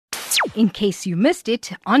in case you missed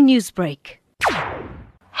it on Newsbreak.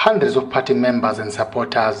 Hundreds of party members and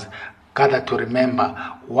supporters gathered to remember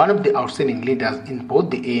one of the outstanding leaders in both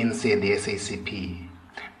the ANC and the SACP.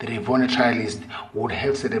 The Revolt trialist would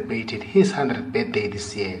have celebrated his 100th birthday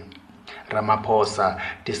this year. Ramaphosa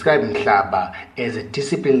described Mhlaba as a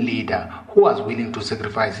disciplined leader who was willing to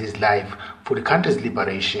sacrifice his life for the country's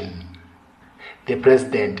liberation. The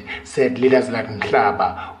president said leaders like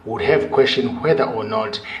Mhlaba would have questioned whether or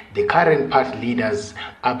not the current party leaders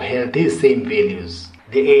upheld these same values.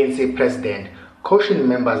 The ANC president cautioned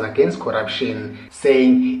members against corruption,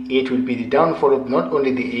 saying it will be the downfall of not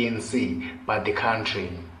only the ANC but the country.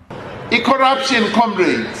 Corruption,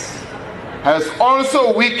 comrades, has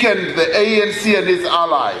also weakened the ANC and its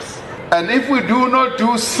allies. And if we do not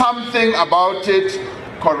do something about it,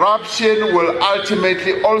 corruption will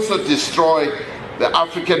ultimately also destroy the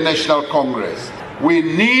African National Congress. We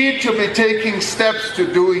need to be taking steps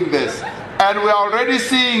to doing this. And we are already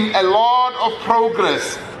seeing a lot of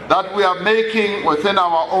progress that we are making within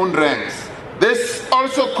our own ranks. This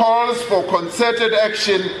also calls for concerted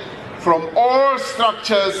action from all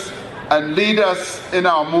structures and leaders in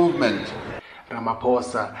our movement.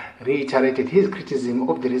 Ramaphosa reiterated his criticism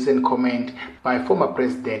of the recent comment by former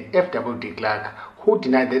President F.W. de Klerk, who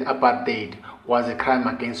denied that apartheid was a crime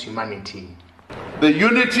against humanity. The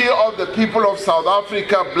unity of the people of South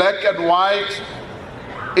Africa, black and white,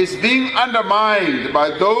 is being undermined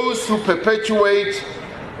by those who perpetuate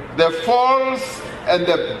the false and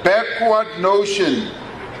the backward notion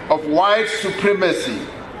of white supremacy,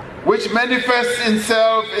 which manifests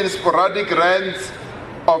itself in sporadic rants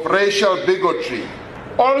of racial bigotry.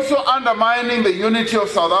 Also undermining the unity of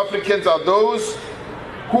South Africans are those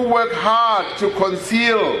who work hard to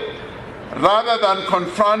conceal rather than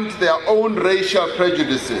confront their own racial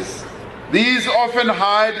prejudices. These often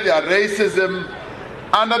hide their racism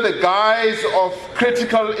under the guise of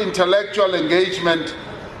critical intellectual engagement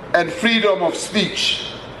and freedom of speech.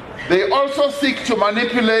 They also seek to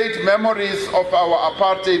manipulate memories of our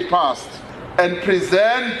apartheid past and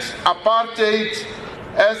present apartheid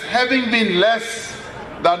as having been less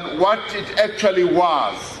than what it actually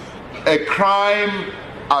was, a crime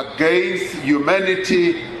against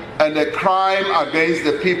humanity and a crime against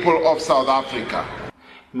the people of South Africa.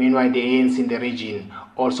 Meanwhile, the ANC in the region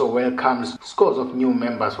also welcomes scores of new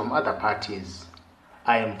members from other parties.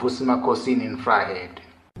 I am Vusi Makhosini in Vryheid.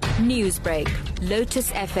 Newsbreak,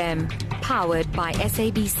 Lotus FM, powered by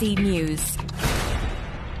SABC News.